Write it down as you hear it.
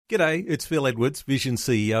G'day, it's Phil Edwards, Vision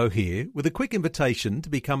CEO here, with a quick invitation to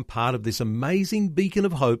become part of this amazing beacon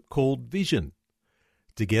of hope called Vision.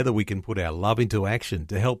 Together we can put our love into action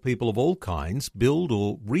to help people of all kinds build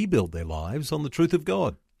or rebuild their lives on the truth of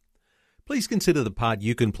God. Please consider the part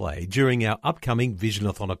you can play during our upcoming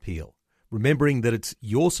Visionathon appeal, remembering that it's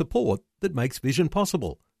your support that makes Vision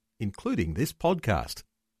possible, including this podcast.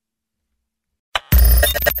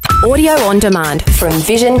 Audio on demand from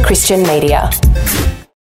Vision Christian Media.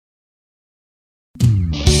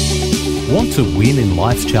 Want to win in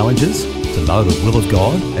life's challenges? To know the will of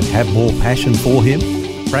God and have more passion for Him?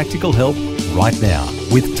 Practical help right now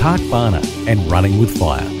with Tak Bhana and Running with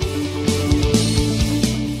Fire.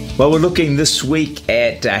 Well, we're looking this week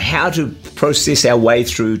at how to process our way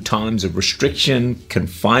through times of restriction,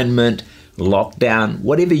 confinement, lockdown,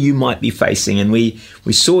 whatever you might be facing. And we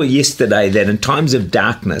saw yesterday that in times of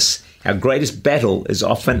darkness, our greatest battle is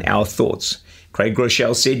often our thoughts. Craig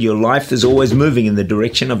Groeschel said, your life is always moving in the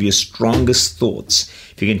direction of your strongest thoughts.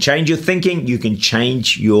 If you can change your thinking, you can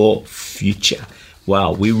change your future.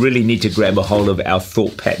 Wow, we really need to grab a hold of our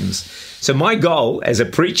thought patterns. So my goal as a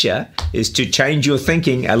preacher is to change your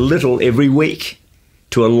thinking a little every week,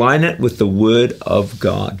 to align it with the Word of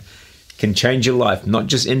God. It can change your life, not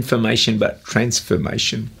just information, but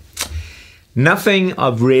transformation. Nothing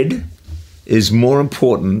I've read is more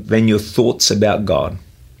important than your thoughts about God.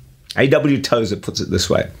 A.W. Tozer puts it this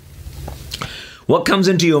way. What comes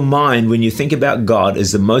into your mind when you think about God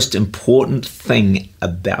is the most important thing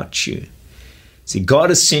about you. See,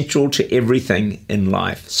 God is central to everything in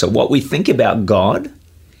life. So what we think about God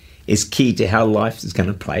is key to how life is going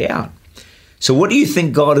to play out. So what do you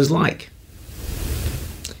think God is like?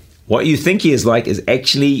 What you think He is like is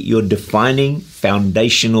actually your defining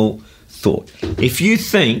foundational thought. If you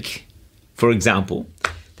think, for example,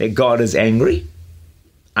 that God is angry,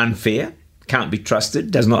 unfair, can't be trusted,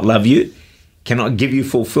 does not love you, cannot give you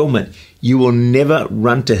fulfillment, you will never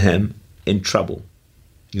run to Him in trouble.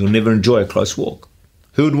 You'll never enjoy a close walk.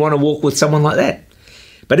 Who would want to walk with someone like that?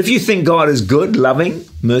 But if you think God is good, loving,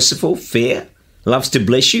 merciful, fair, loves to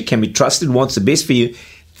bless you, can be trusted, wants the best for you,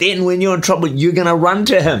 then when you're in trouble, you're going to run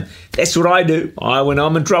to Him. That's what I do. When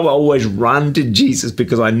I'm in trouble, I always run to Jesus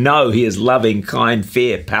because I know He is loving, kind,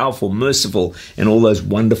 fair, powerful, merciful, and all those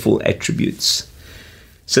wonderful attributes.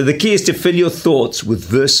 So the key is to fill your thoughts with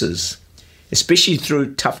verses, especially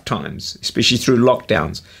through tough times, especially through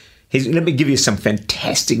lockdowns. Let me give you some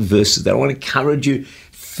fantastic verses that I want to encourage you.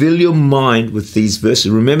 Fill your mind with these verses.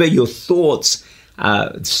 Remember, your thoughts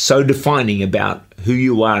are so defining about who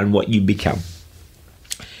you are and what you become.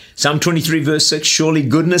 Psalm 23 verse 6, surely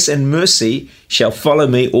goodness and mercy shall follow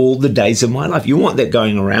me all the days of my life. You want that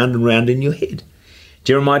going around and round in your head.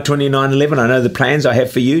 Jeremiah 29:11, I know the plans I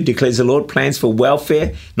have for you, declares the Lord, plans for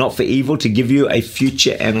welfare, not for evil, to give you a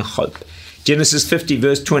future and a hope. Genesis 50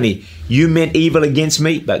 verse 20, you meant evil against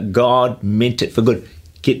me, but God meant it for good.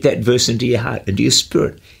 Get that verse into your heart, into your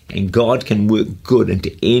spirit, and God can work good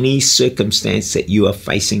into any circumstance that you are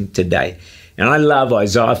facing today. And I love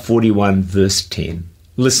Isaiah 41 verse 10.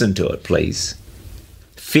 Listen to it, please.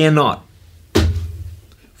 Fear not,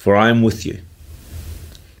 for I am with you.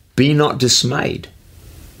 Be not dismayed,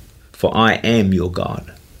 for I am your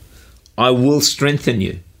God. I will strengthen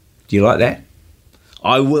you. Do you like that?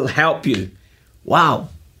 I will help you. Wow.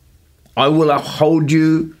 I will uphold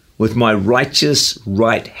you with my righteous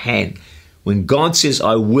right hand. When God says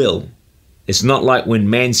I will, it's not like when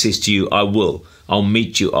man says to you, I will. I'll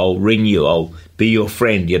meet you. I'll ring you. I'll be your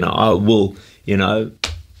friend. I will,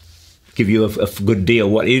 give you a good deal.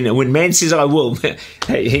 When man says I will,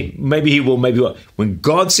 maybe he will, maybe what. When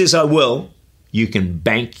God says I will, you can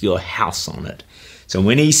bank your house on it. So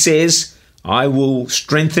when He says, I will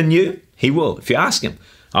strengthen you, He will. If you ask Him,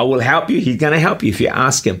 I will help you, He's going to help you. If you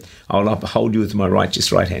ask Him, I will uphold you with my righteous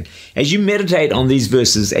right hand. As you meditate on these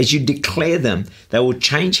verses, as you declare them, they will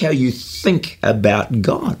change how you think about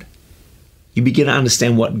God. You begin to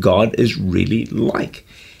understand what God is really like.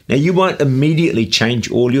 Now, you won't immediately change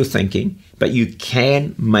all your thinking, but you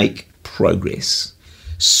can make progress.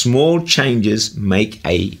 Small changes make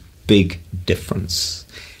a big difference.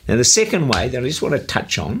 Now, the second way that I just want to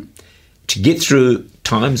touch on to get through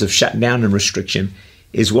times of shutdown and restriction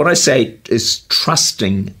is what I say is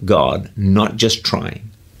trusting God, not just trying.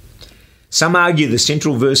 Some argue the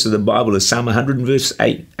central verse of the Bible is Psalm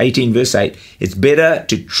 118 verse 8. It's better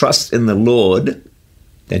to trust in the Lord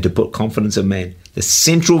than to put confidence in man. The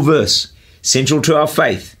central verse, central to our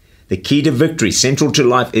faith, the key to victory, central to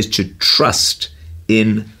life is to trust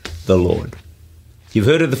in the Lord. You've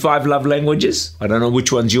heard of the 5 love languages. I don't know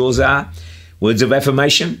which ones yours are. Words of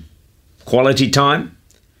affirmation, quality time,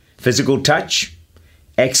 physical touch,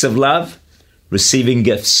 acts of love, receiving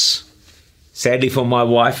gifts. Sadly for my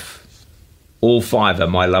wife, all 5 are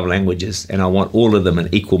my love languages, and I want all of them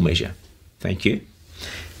in equal measure. Thank you.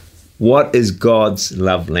 What is God's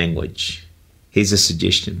love language? Here's a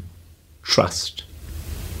suggestion. Trust.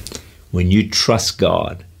 When you trust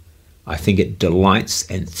God, I think it delights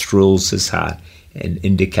and thrills his heart and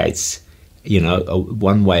indicates,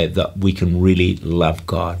 one way that we can really love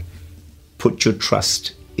God. Put your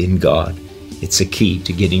trust in God. It's a key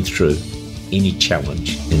to getting through any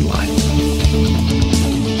challenge in life.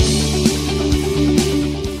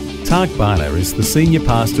 Tak Bhana is the Senior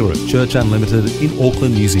Pastor of Church Unlimited in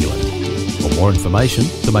Auckland, New Zealand. For more information,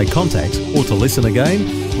 to make contact or to listen again,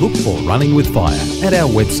 look for Running with Fire at our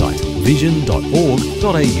website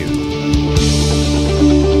vision.org.au.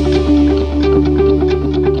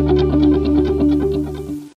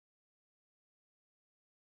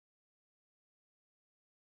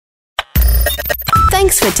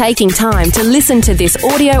 Thanks for taking time to listen to this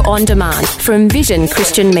audio on demand from Vision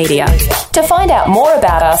Christian Media. To find out more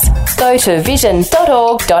about us, go to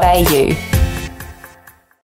vision.org.au.